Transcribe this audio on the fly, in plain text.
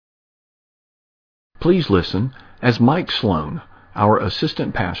Please listen as Mike Sloan, our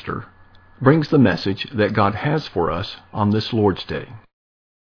assistant pastor, brings the message that God has for us on this Lord's Day.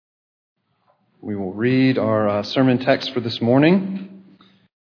 We will read our sermon text for this morning.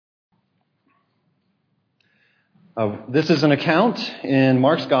 This is an account in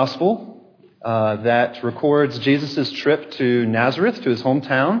Mark's Gospel that records Jesus' trip to Nazareth, to his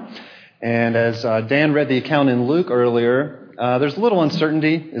hometown. And as Dan read the account in Luke earlier, there's a little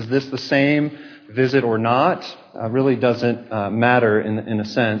uncertainty. Is this the same visit or not? Really doesn't matter in a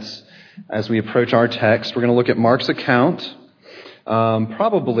sense. As we approach our text, we're going to look at Mark's account.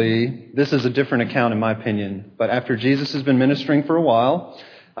 Probably this is a different account in my opinion, but after Jesus has been ministering for a while,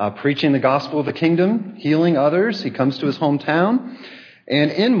 preaching the gospel of the kingdom, healing others, he comes to his hometown.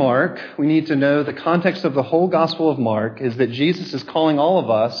 And in Mark, we need to know the context of the whole Gospel of Mark is that Jesus is calling all of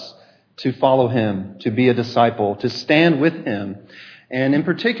us to follow him, to be a disciple, to stand with him. And in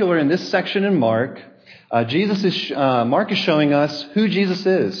particular, in this section in Mark, Mark is showing us who Jesus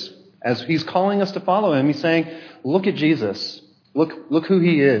is. As he's calling us to follow him, he's saying, look at Jesus. Look who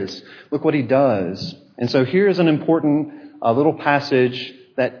he is. Look what he does. And so here's an important little passage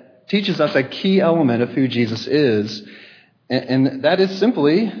that teaches us a key element of who Jesus is. And that is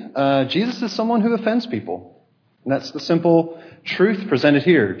simply, Jesus is someone who offends people. And that's the simple truth presented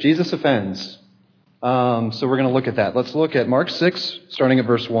here. Jesus offends. So we're going to look at that. Let's look at Mark 6, starting at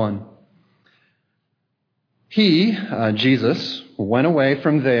verse 1. He, Jesus, went away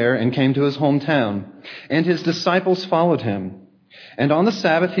from there and came to his hometown, and his disciples followed him. And on the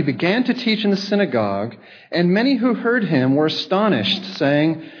Sabbath he began to teach in the synagogue, and many who heard him were astonished,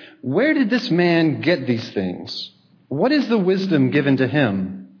 saying, "Where did this man get these things? What is the wisdom given to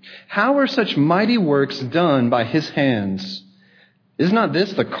him? How are such mighty works done by his hands? Is not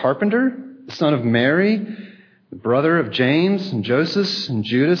this the carpenter, the son of Mary, the brother of James and Joseph and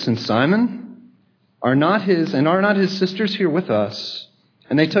Judas and Simon? Are not his sisters here with us?"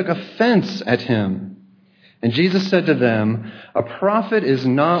 And they took offense at him. And Jesus said to them, "A prophet is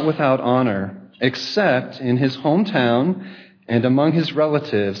not without honor, except in his hometown and among his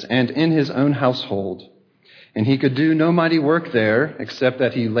relatives and in his own household." And he could do no mighty work there, except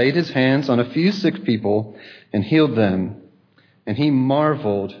that he laid his hands on a few sick people and healed them. And he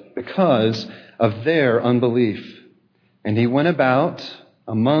marveled because of their unbelief. And he went about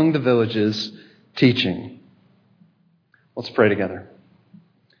among the villages teaching. Let's pray together.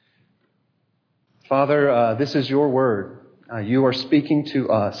 Father, this is your word. You are speaking to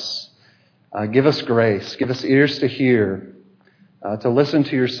us. Give us grace. Give us ears to hear, to listen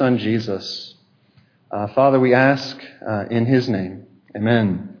to your Son, Jesus. Father, we ask in his name.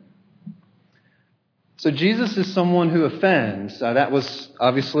 Amen. So Jesus is someone who offends. That was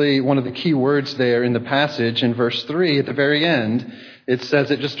obviously one of the key words there in the passage in verse 3 at the very end. It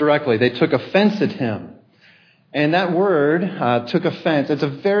says it just directly. They took offense at him. And that word, took offense, it's a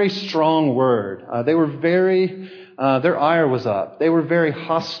very strong word. Their ire was up. They were very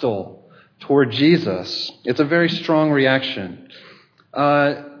hostile toward Jesus. It's a very strong reaction.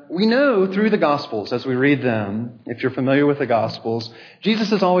 We know through the Gospels, as we read them, if you're familiar with the Gospels, Jesus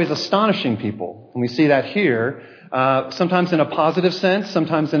is always astonishing people. And we see that here, sometimes in a positive sense,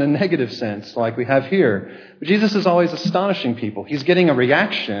 sometimes in a negative sense, like we have here. But Jesus is always astonishing people. He's getting a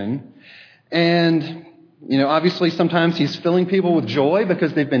reaction. And, obviously sometimes he's filling people with joy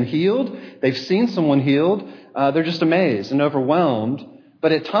because they've been healed. They've seen someone healed. They're just amazed and overwhelmed.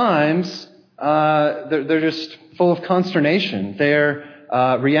 But at times, they're just full of consternation.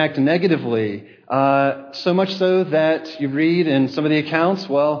 React negatively, so much so that you read in some of the accounts,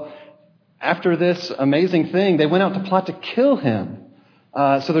 after this amazing thing, they went out to plot to kill him.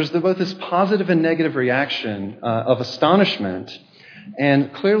 So there's both this positive and negative reaction of astonishment.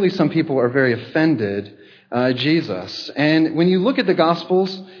 And clearly some people are very offended Jesus. And when you look at the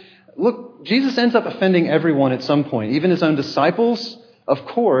Gospels, Jesus ends up offending everyone at some point, even his own disciples, of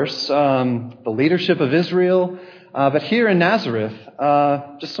course, the leadership of Israel. But here in Nazareth,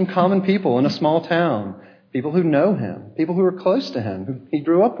 just some common people in a small town, people who know him, people who are close to him, who he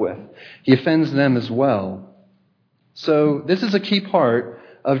grew up with. He offends them as well. So this is a key part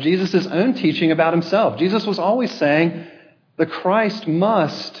of Jesus' own teaching about himself. Jesus was always saying, the Christ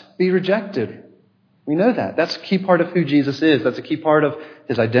must be rejected. We know that. That's a key part of who Jesus is. That's a key part of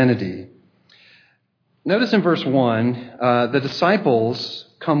his identity. Notice in verse 1, the disciples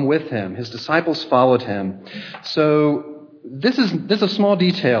come with him. His disciples followed him. So this is a small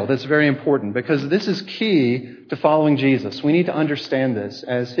detail that's very important because this is key to following Jesus. We need to understand this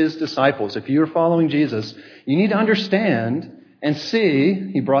as his disciples. If you're following Jesus, you need to understand and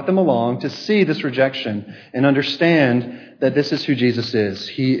he brought them along to see this rejection and understand that this is who Jesus is.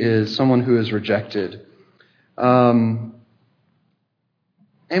 He is someone who is rejected. And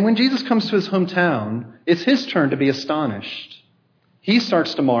when Jesus comes to his hometown, it's his turn to be astonished. He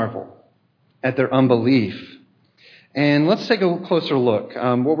starts to marvel at their unbelief. And let's take a closer look.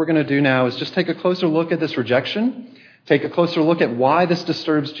 What we're going to do now is just take a closer look at this rejection, take a closer look at why this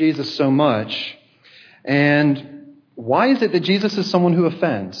disturbs Jesus so much, and why is it that Jesus is someone who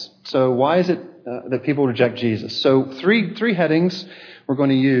offends? So why is it that people reject Jesus? So three headings we're going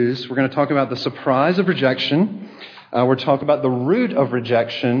to use. We're going to talk about the surprise of rejection. We'll talk about the root of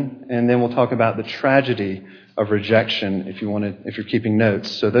rejection, and then we'll talk about the tragedy of rejection. If you're keeping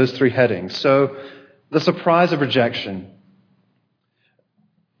notes. So those three headings. So the surprise of rejection.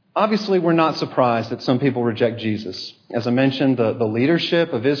 Obviously, we're not surprised that some people reject Jesus. As I mentioned, the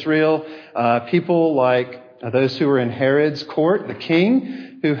leadership of Israel, people like those who are in Herod's court, the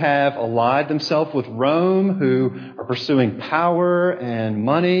king, who have allied themselves with Rome, who are pursuing power and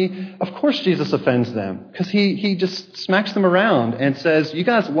money. Of course Jesus offends them because he just smacks them around and says, you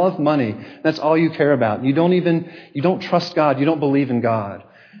guys love money. That's all you care about. You don't trust God. You don't believe in God.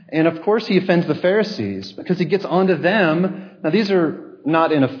 And of course he offends the Pharisees because he gets onto them. Now these are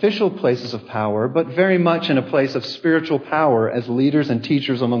not in official places of power, but very much in a place of spiritual power as leaders and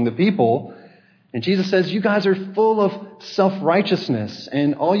teachers among the people. And Jesus says, you guys are full of self-righteousness,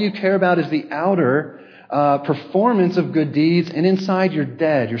 and all you care about is the outer performance of good deeds, and inside you're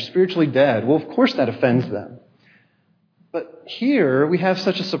dead. You're spiritually dead. Well, of course that offends them. But here we have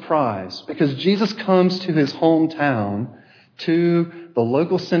such a surprise, because Jesus comes to his hometown, to the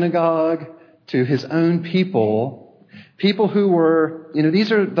local synagogue, to his own people who were,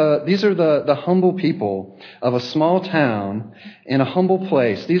 these are the humble people of a small town in a humble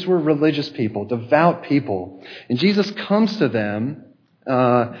place. These were religious people, devout people. And Jesus comes to them,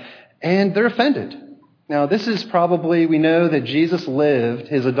 and they're offended. Now, this is probably, we know that Jesus lived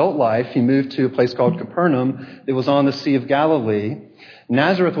his adult life. He moved to a place called Capernaum that was on the Sea of Galilee.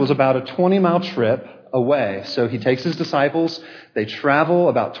 Nazareth was about a 20-mile trip away. So he takes his disciples. They travel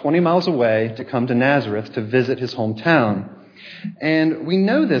about 20 miles away to come to Nazareth to visit his hometown. And we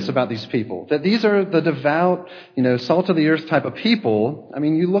know this about these people, that these are the devout, salt of the earth type of people. I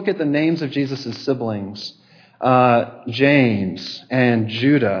mean, you look at the names of Jesus' siblings, James and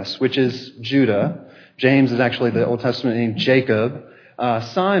Judas, which is Judah. James is actually the Old Testament name Jacob.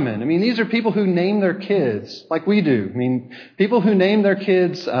 Simon. I mean, these are people who name their kids like we do. I mean, people who name their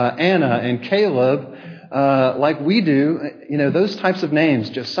kids Anna and Caleb like we do, those types of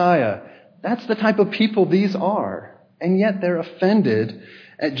names, Josiah. That's the type of people these are. And yet they're offended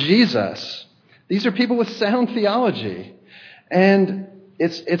at Jesus. These are people with sound theology. And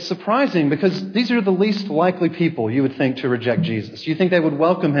it's surprising because these are the least likely people you would think to reject Jesus. You think they would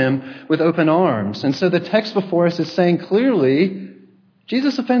welcome him with open arms. And so the text before us is saying clearly,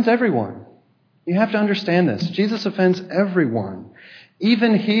 Jesus offends everyone. You have to understand this. Jesus offends everyone.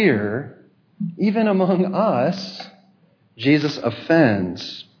 Even here, even among us, Jesus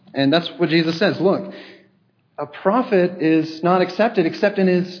offends. And that's what Jesus says. Look, a prophet is not accepted except in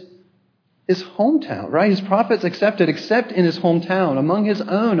his hometown, right? His prophet's accepted except in his hometown, among his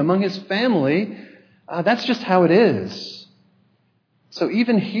own, among his family. That's just how it is. So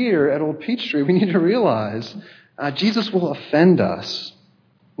even here at Old Peachtree, we need to realize Jesus will offend us.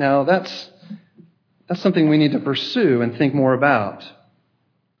 Now, that's something we need to pursue and think more about.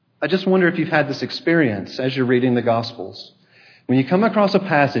 I just wonder if you've had this experience as you're reading the Gospels. When you come across a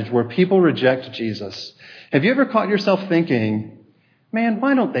passage where people reject Jesus, have you ever caught yourself thinking, man,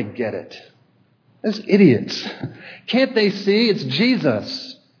 why don't they get it? Those idiots. Can't they see it's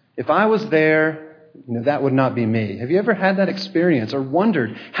Jesus? If I was there, that would not be me. Have you ever had that experience or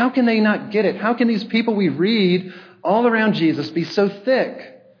wondered, how can they not get it? How can these people we read all around Jesus be so thick?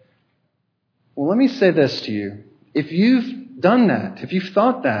 Well, let me say this to you. If you've done that, if you've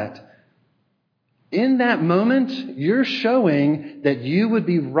thought that, in that moment, you're showing that you would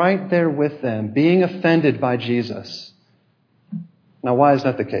be right there with them, being offended by Jesus. Now, why is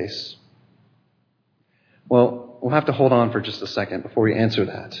that the case? Well, we'll have to hold on for just a second before we answer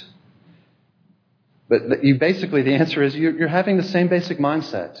that. But the answer is you're having the same basic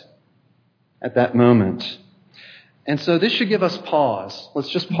mindset at that moment. And so this should give us pause. Let's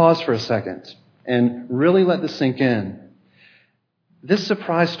just pause for a second and really let this sink in. This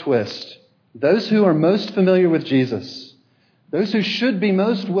surprise twist, those who are most familiar with Jesus, those who should be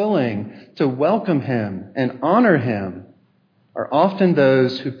most willing to welcome him and honor him, are often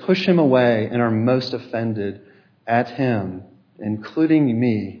those who push him away and are most offended at him, including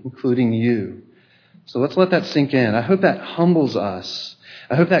me, including you. So let's let that sink in. I hope that humbles us.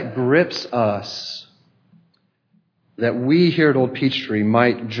 I hope that grips us, that we here at Old Peachtree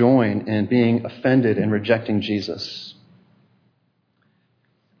might join in being offended and rejecting Jesus.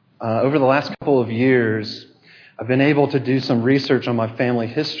 Over the last couple of years, I've been able to do some research on my family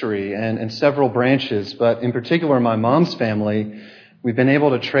history and several branches, but in particular my mom's family, we've been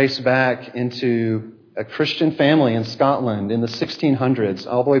able to trace back into a Christian family in Scotland in the 1600s,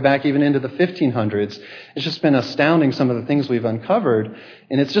 all the way back even into the 1500s. It's just been astounding, some of the things we've uncovered,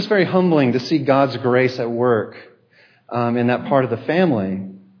 and it's just very humbling to see God's grace at work in that part of the family.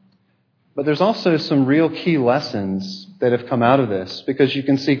 But there's also some real key lessons that have come out of this, because you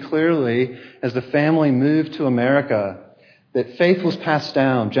can see clearly as the family moved to America that faith was passed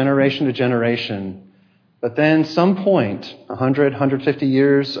down generation to generation. But then some point, 100, 150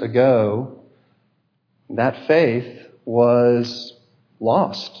 years ago, that faith was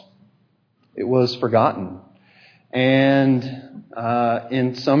lost. It was forgotten. And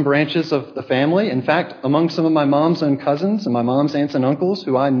in some branches of the family, in fact, among some of my mom's own cousins and my mom's aunts and uncles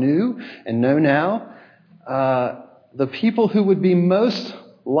who I knew and know now, the people who would be most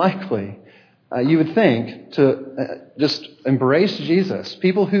likely, you would think, to just embrace Jesus,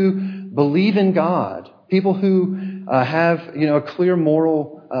 people who believe in God, people who have a clear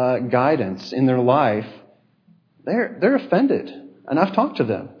moral guidance in their life, they're offended. And I've talked to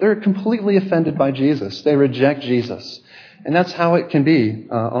them. They're completely offended by Jesus. They reject Jesus. And that's how it can be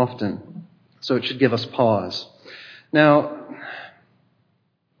often. So it should give us pause. Now,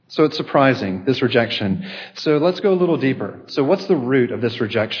 so it's surprising, this rejection. So let's go a little deeper. So what's the root of this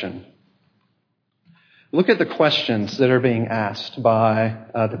rejection? Look at the questions that are being asked by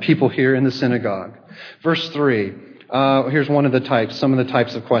the people here in the synagogue. Verse 3. Here's one of the types, some of the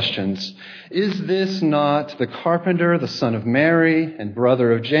types of questions. Is this not the carpenter, the son of Mary, and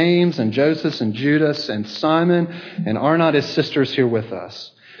brother of James, and Joseph, and Judas, and Simon, and are not his sisters here with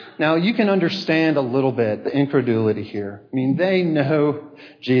us? Now, you can understand a little bit the incredulity here. I mean, they know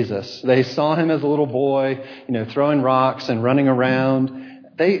Jesus. They saw him as a little boy, throwing rocks and running around.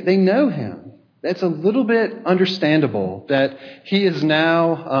 They know him. It's a little bit understandable that he is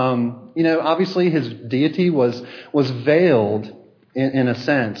now, obviously his deity was veiled in a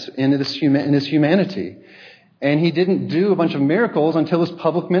sense in his humanity. And he didn't do a bunch of miracles until his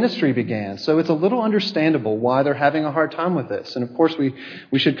public ministry began. So it's a little understandable why they're having a hard time with this. And of course,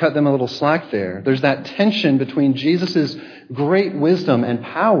 we should cut them a little slack there. There's that tension between Jesus' great wisdom and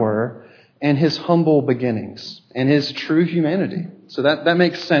power and his humble beginnings and his true humanity. So that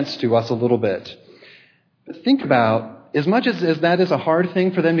makes sense to us a little bit. But think about, as much as that is a hard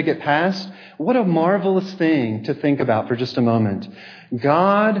thing for them to get past, what a marvelous thing to think about for just a moment.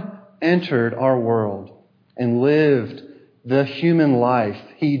 God entered our world and lived the human life.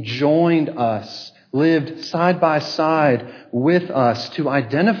 He joined us, lived side by side with us, to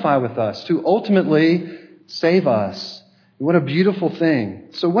identify with us, to ultimately save us. What a beautiful thing.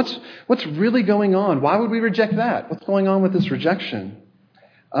 So what's really going on? Why would we reject that? What's going on with this rejection?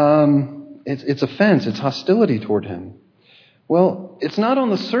 It's offense. It's hostility toward him. Well, it's not on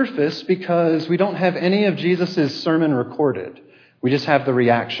the surface because we don't have any of Jesus' sermon recorded. We just have the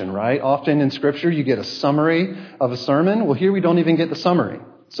reaction, right? Often in Scripture, you get a summary of a sermon. Well, here we don't even get the summary.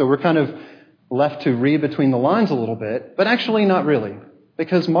 So we're kind of left to read between the lines a little bit, but actually not really.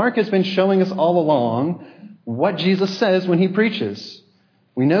 Because Mark has been showing us all along what Jesus says when he preaches.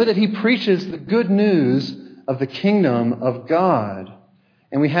 We know that he preaches the good news of the kingdom of God.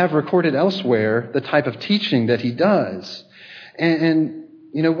 And we have recorded elsewhere the type of teaching that he does. And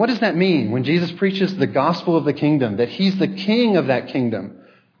what does that mean when Jesus preaches the gospel of the kingdom, that he's the king of that kingdom?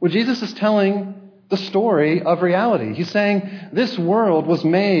 Well, Jesus is telling the story of reality. He's saying this world was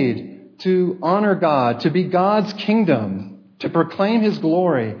made to honor God, to be God's kingdom, to proclaim his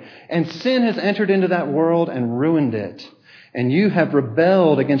glory. And sin has entered into that world and ruined it. And you have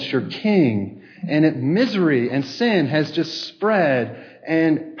rebelled against your king. And misery and sin has just spread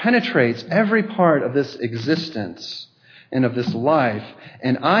and penetrates every part of this existence and of this life.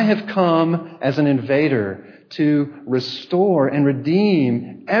 And I have come as an invader to restore and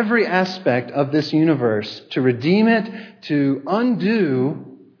redeem every aspect of this universe, to redeem it, to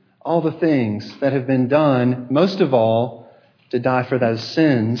undo all the things that have been done, most of all, to die for those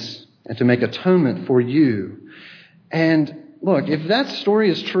sins and to make atonement for you. And look, if that story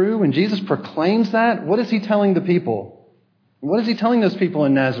is true, when Jesus proclaims that, what is he telling the people? What is he telling those people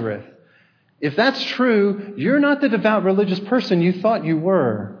in Nazareth? If that's true, you're not the devout religious person you thought you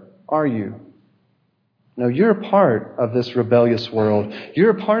were, are you? No, you're a part of this rebellious world.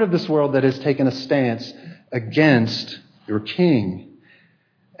 You're a part of this world that has taken a stance against your king.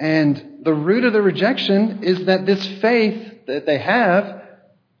 And the root of the rejection is that this faith that they have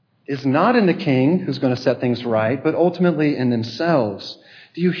is not in the king who's going to set things right, but ultimately in themselves.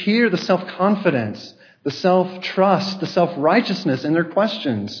 Do you hear the self-confidence, the self-trust, the self-righteousness in their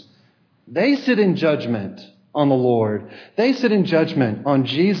questions? They sit in judgment on the Lord. They sit in judgment on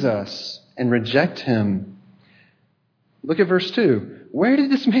Jesus and reject him. Look at verse 2. Where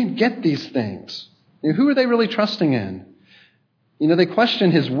did this man get these things? Who are they really trusting in? They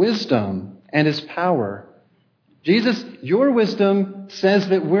question his wisdom and his power. Jesus, your wisdom says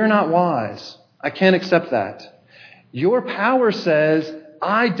that we're not wise. I can't accept that. Your power says,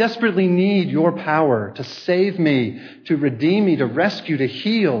 I desperately need your power to save me, to redeem me, to rescue, to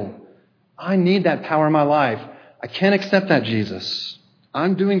heal. I need that power in my life. I can't accept that, Jesus.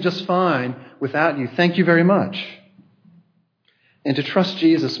 I'm doing just fine without you. Thank you very much. And to trust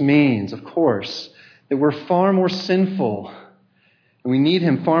Jesus means, of course, that we're far more sinful and we need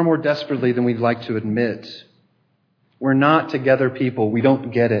him far more desperately than we'd like to admit. We're not together people. We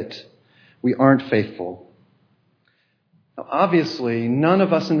don't get it. We aren't faithful. Now, obviously, none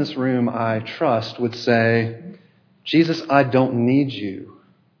of us in this room, I trust, would say, Jesus, I don't need you.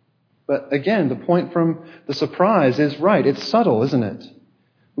 But again, the point from the surprise is right. It's subtle, isn't it?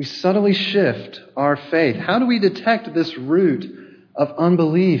 We subtly shift our faith. How do we detect this root of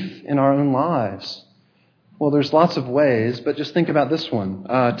unbelief in our own lives? Well, there's lots of ways, but just think about this one.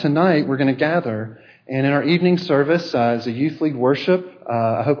 Tonight, we're going to gather, and in our evening service, as a youth league worship,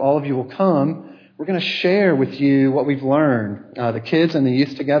 I hope all of you will come. We're going to share with you what we've learned, the kids and the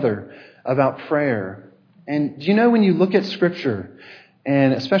youth together, about prayer. And do you know, when you look at Scripture,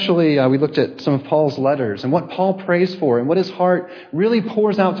 and especially we looked at some of Paul's letters, and what Paul prays for, and what his heart really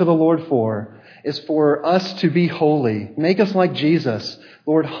pours out to the Lord for, is for us to be holy. Make us like Jesus.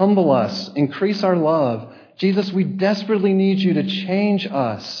 Lord, humble us. Increase our love. Jesus, we desperately need you to change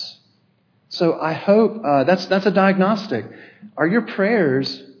us. So I hope that's a diagnostic. Are your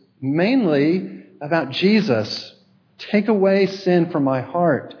prayers mainly about Jesus? Take away sin from my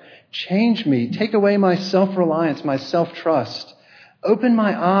heart. Change me. Take away my self-reliance, my self-trust. Open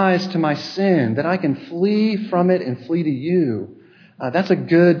my eyes to my sin that I can flee from it and flee to you. That's a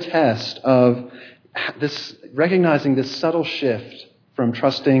good test of this, recognizing this subtle shift from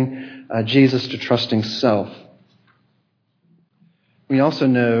trusting Jesus to trusting self. We also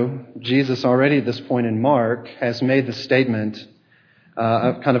know Jesus already at this point in Mark has made the statement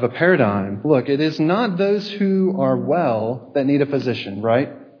of kind of a paradigm. Look, it is not those who are well that need a physician, right?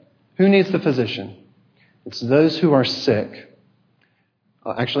 Who needs the physician? It's those who are sick.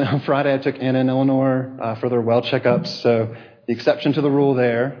 Actually, on Friday, I took Anna and Eleanor for their well checkups, so the exception to the rule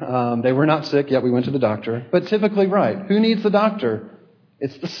there. They were not sick, yet we went to the doctor. But typically, right, who needs the doctor?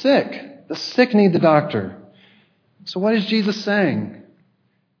 It's the sick. The sick need the doctor. So what is Jesus saying?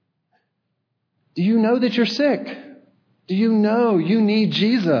 Do you know that you're sick? Do you know you need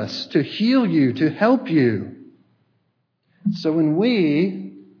Jesus to heal you, to help you? So when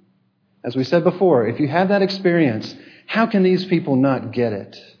we, as we said before, if you have that experience, how can these people not get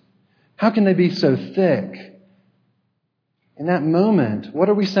it? How can they be so thick? In that moment, what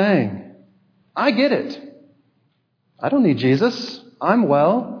are we saying? I get it. I don't need Jesus. I'm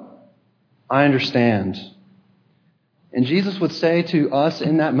well. I understand. And Jesus would say to us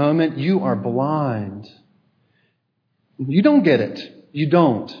in that moment, you are blind. You don't get it. You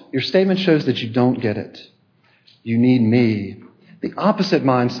don't. Your statement shows that you don't get it. You need me. The opposite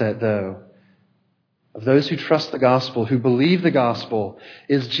mindset, though, of those who trust the gospel, who believe the gospel,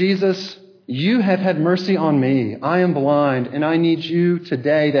 is Jesus, you have had mercy on me. I am blind, and I need you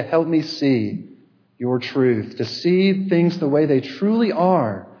today to help me see your truth, to see things the way they truly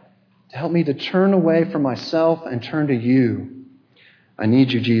are, to help me to turn away from myself and turn to you. I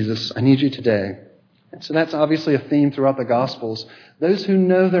need you, Jesus. I need you today. And so that's obviously a theme throughout the Gospels. Those who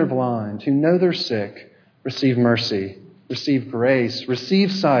know they're blind, who know they're sick, receive mercy, receive grace,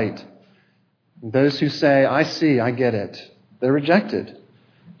 receive sight. And those who say, I see, I get it, they're rejected.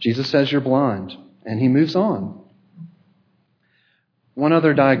 Jesus says you're blind, and he moves on. One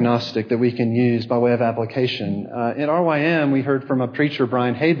other diagnostic that we can use by way of application. At RYM, we heard from a preacher,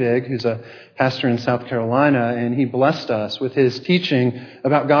 Brian Habig, who's a pastor in South Carolina, and he blessed us with his teaching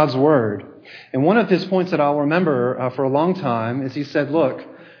about God's Word. And one of his points that I'll remember for a long time is he said, look,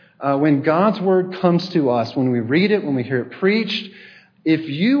 when God's Word comes to us, when we read it, when we hear it preached, if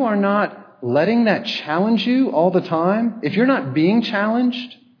you are not letting that challenge you all the time, if you're not being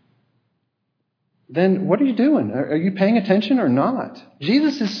challenged, then what are you doing? Are you paying attention or not?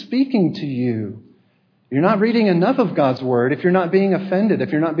 Jesus is speaking to you. You're not reading enough of God's Word if you're not being offended, if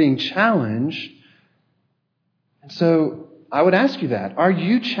you're not being challenged. And so I would ask you that. Are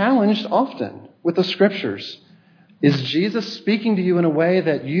you challenged often with the Scriptures? Is Jesus speaking to you in a way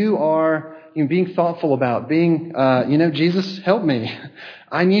that you are being thoughtful about, Jesus, help me.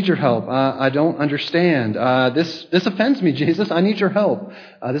 I need your help. I don't understand. This offends me, Jesus. I need your help.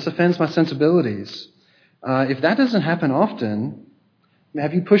 This offends my sensibilities. If that doesn't happen often,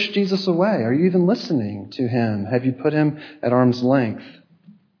 have you pushed Jesus away? Are you even listening to him? Have you put him at arm's length?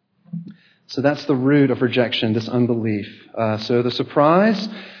 So that's the root of rejection, this unbelief. So the surprise,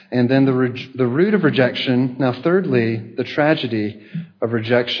 and then the root of rejection. Now, thirdly, the tragedy of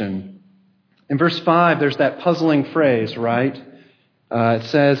rejection. In verse 5, there's that puzzling phrase, right? It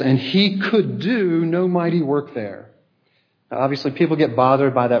says, and he could do no mighty work there. Now, obviously, people get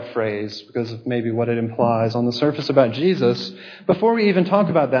bothered by that phrase because of maybe what it implies on the surface about Jesus. Before we even talk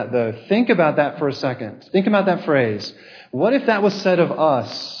about that, though, think about that for a second. Think about that phrase. What if that was said of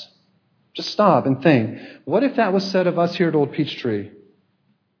us? Just stop and think. What if that was said of us here at Old Peachtree?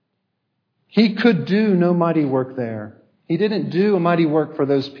 He could do no mighty work there. He didn't do a mighty work for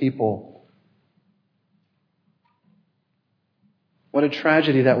those people. What a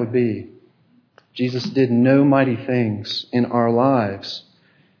tragedy that would be. Jesus did no mighty things in our lives.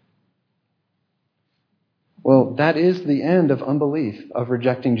 Well, that is the end of unbelief, of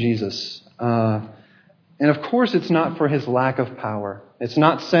rejecting Jesus. And of course, it's not for his lack of power. It's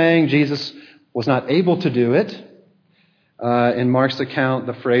not saying Jesus was not able to do it. In Mark's account,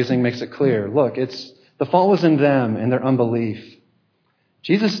 the phrasing makes it clear. Look, the fault was in them and their unbelief.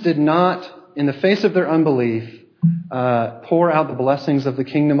 Jesus did not, in the face of their unbelief, pour out the blessings of the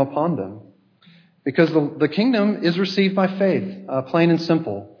kingdom upon them. Because the kingdom is received by faith, plain and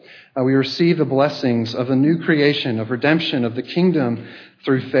simple. We receive the blessings of the new creation, of redemption, of the kingdom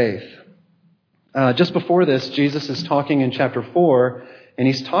through faith. Just before this, Jesus is talking in chapter 4, and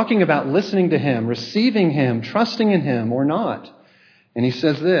he's talking about listening to him, receiving him, trusting in him or not. And he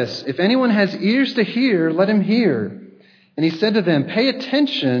says this, if anyone has ears to hear, let him hear. And he said to them, pay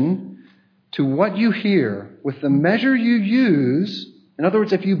attention to what you hear. With the measure you use, in other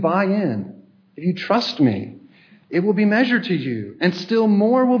words, if you buy in, if you trust me, it will be measured to you, and still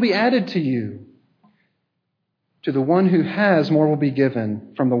more will be added to you. To the one who has, more will be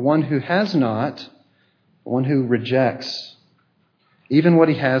given. From the one who has not, the one who rejects, even what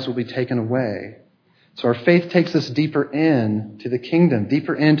he has will be taken away. So our faith takes us deeper into the kingdom,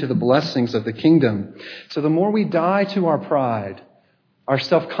 deeper into the blessings of the kingdom. So the more we die to our pride, our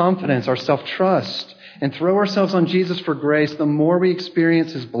self-confidence, our self-trust, and throw ourselves on Jesus for grace, the more we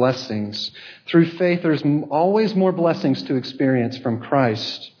experience his blessings. Through faith, there's always more blessings to experience from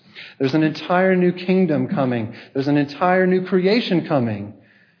Christ. There's an entire new kingdom coming. There's an entire new creation coming.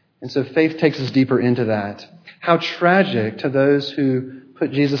 And so faith takes us deeper into that. How tragic to those who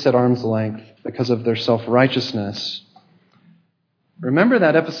put Jesus at arm's length because of their self-righteousness. Remember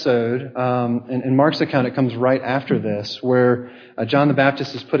that episode, in Mark's account, it comes right after this, where John the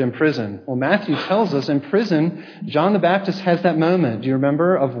Baptist is put in prison. Well, Matthew tells us in prison, John the Baptist has that moment, do you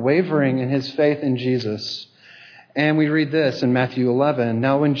remember, of wavering in his faith in Jesus. And we read this in Matthew 11.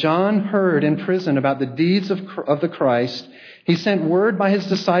 Now, when John heard in prison about the deeds of the Christ, he sent word by his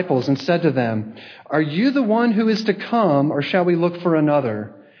disciples and said to them, are you the one who is to come, or shall we look for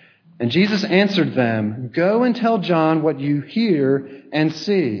another? And Jesus answered them, go and tell John what you hear and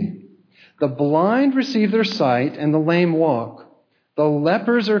see. The blind receive their sight, and the lame walk. The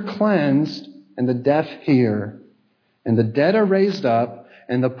lepers are cleansed, and the deaf hear. And the dead are raised up,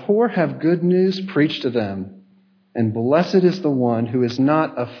 and the poor have good news preached to them. And blessed is the one who is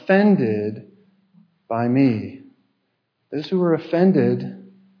not offended by me. Those who are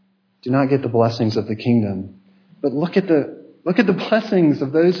offended do not get the blessings of the kingdom. But look at the blessings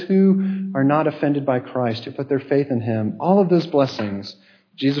of those who are not offended by Christ, who put their faith in him. All of those blessings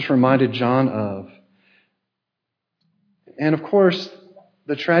Jesus reminded John of. And of course,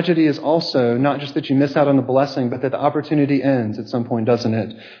 the tragedy is also not just that you miss out on the blessing, but that the opportunity ends at some point, doesn't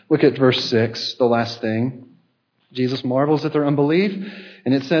it? Look at verse 6, the last thing. Jesus marvels at their unbelief,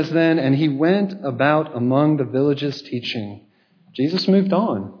 and it says then, and he went about among the villages teaching. Jesus moved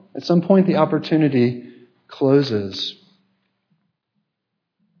on. At some point, the opportunity closes.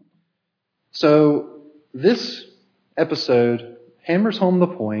 So this episode hammers home the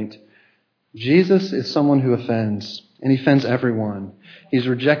point. Jesus is someone who offends, and he offends everyone. He's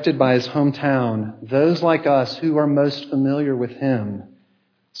rejected by his hometown, those like us who are most familiar with him.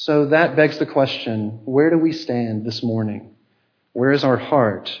 So that begs the question, where do we stand this morning? Where is our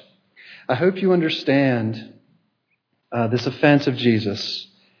heart? I hope you understand this offense of Jesus,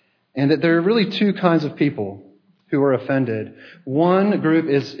 and that there are really two kinds of people who are offended. One group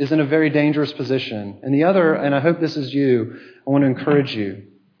is in a very dangerous position. And the other, and I hope this is you, I want to encourage you.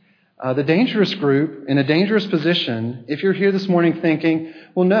 The dangerous group in a dangerous position, if you're here this morning thinking,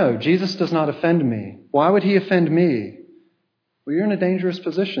 well, no, Jesus does not offend me. Why would he offend me? Well, you're in a dangerous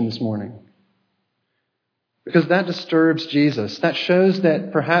position this morning. Because that disturbs Jesus. That shows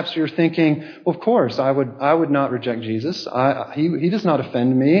that perhaps you're thinking, well, of course, I would not reject Jesus. He does not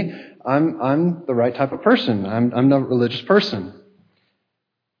offend me. I'm the right type of person. I'm not a religious person.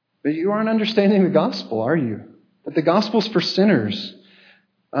 But you aren't understanding the gospel, are you? That the gospel's for sinners.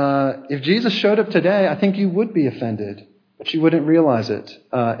 If Jesus showed up today, I think you would be offended. But you wouldn't realize it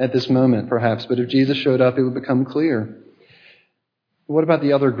at this moment, perhaps. But if Jesus showed up, it would become clear. What about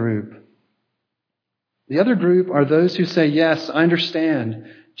the other group? The other group are those who say, yes, I understand.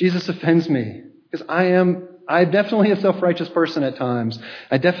 Jesus offends me. Because I definitely a self-righteous person at times.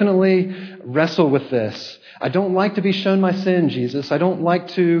 I definitely wrestle with this. I don't like to be shown my sin, Jesus. I don't like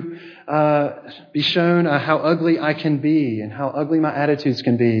to be shown how ugly I can be and how ugly my attitudes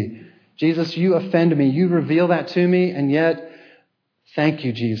can be. Jesus, you offend me. You reveal that to me. And yet, thank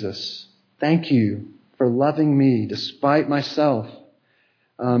you, Jesus. Thank you for loving me despite myself.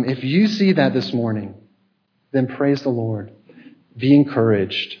 If you see that this morning, then praise the Lord. Be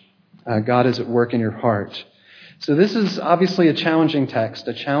encouraged. God is at work in your heart. So this is obviously a challenging text,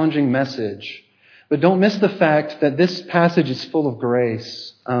 a challenging message. But don't miss the fact that this passage is full of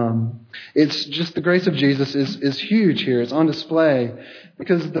grace. It's just the grace of Jesus is huge here. It's on display.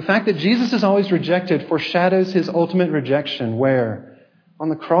 Because the fact that Jesus is always rejected foreshadows his ultimate rejection. Where? On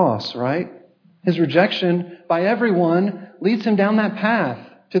the cross, right? His rejection by everyone leads him down that path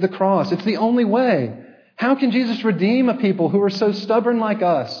to the cross. It's the only way. How can Jesus redeem a people who are so stubborn like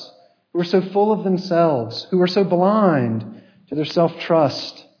us, who are so full of themselves, who are so blind to their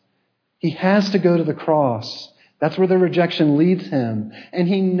self-trust? He has to go to the cross. That's where the rejection leads him. And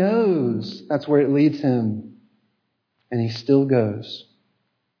he knows that's where it leads him. And he still goes.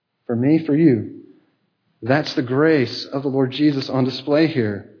 For me, for you. That's the grace of the Lord Jesus on display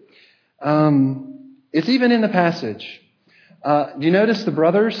here. It's even in the passage. Do you notice the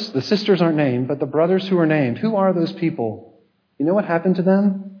brothers? The sisters aren't named, but the brothers who are named. Who are those people? You know what happened to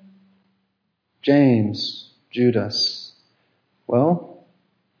them? James, Judas. Well,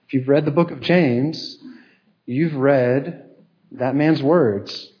 if you've read the book of James, you've read that man's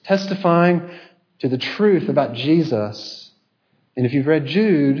words, testifying to the truth about Jesus. And if you've read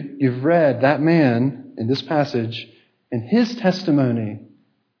Jude, you've read that man in this passage and his testimony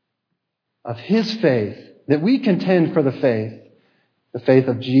of his faith, that we contend for the faith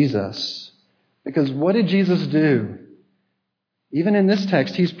of Jesus. Because what did Jesus do? Even in this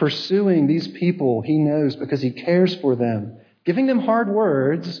text, he's pursuing these people he knows because he cares for them, giving them hard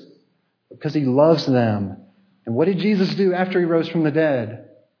words because he loves them. And what did Jesus do after he rose from the dead?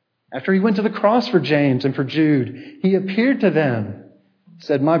 After he went to the cross for James and for Jude, he appeared to them,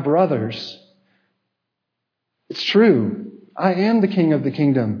 said, my brothers, it's true. I am the King of the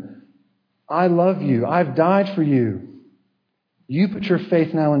kingdom. I love you. I've died for you. You put your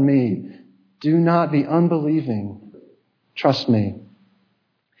faith now in me. Do not be unbelieving. Trust me.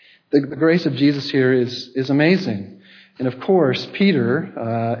 The grace of Jesus here is amazing. And of course, Peter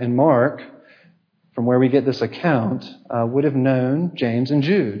and Mark, from where we get this account, would have known James and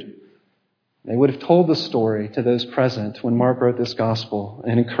Jude. They would have told the story to those present when Mark wrote this gospel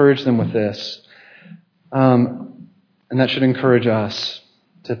and encouraged them with this. And that should encourage us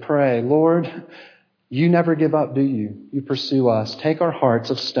to pray, Lord, you never give up, do you? You pursue us. Take our hearts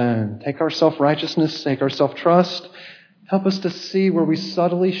of stone. Take our self-righteousness. Take our self-trust. Help us to see where we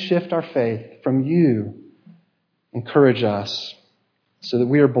subtly shift our faith from you. Encourage us so that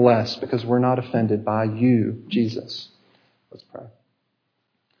we are blessed because we're not offended by you, Jesus. Let's pray.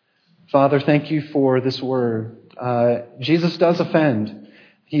 Father, thank you for this word. Jesus does offend.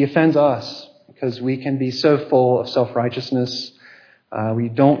 He offends us because we can be so full of self-righteousness. We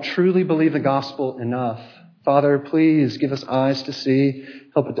don't truly believe the gospel enough. Father, please give us eyes to see.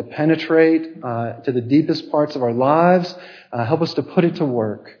 Help it to penetrate to the deepest parts of our lives. Help us to put it to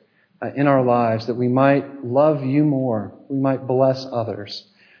work in our lives that we might love you more. We might bless others.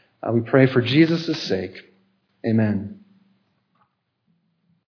 We pray for Jesus' sake. Amen.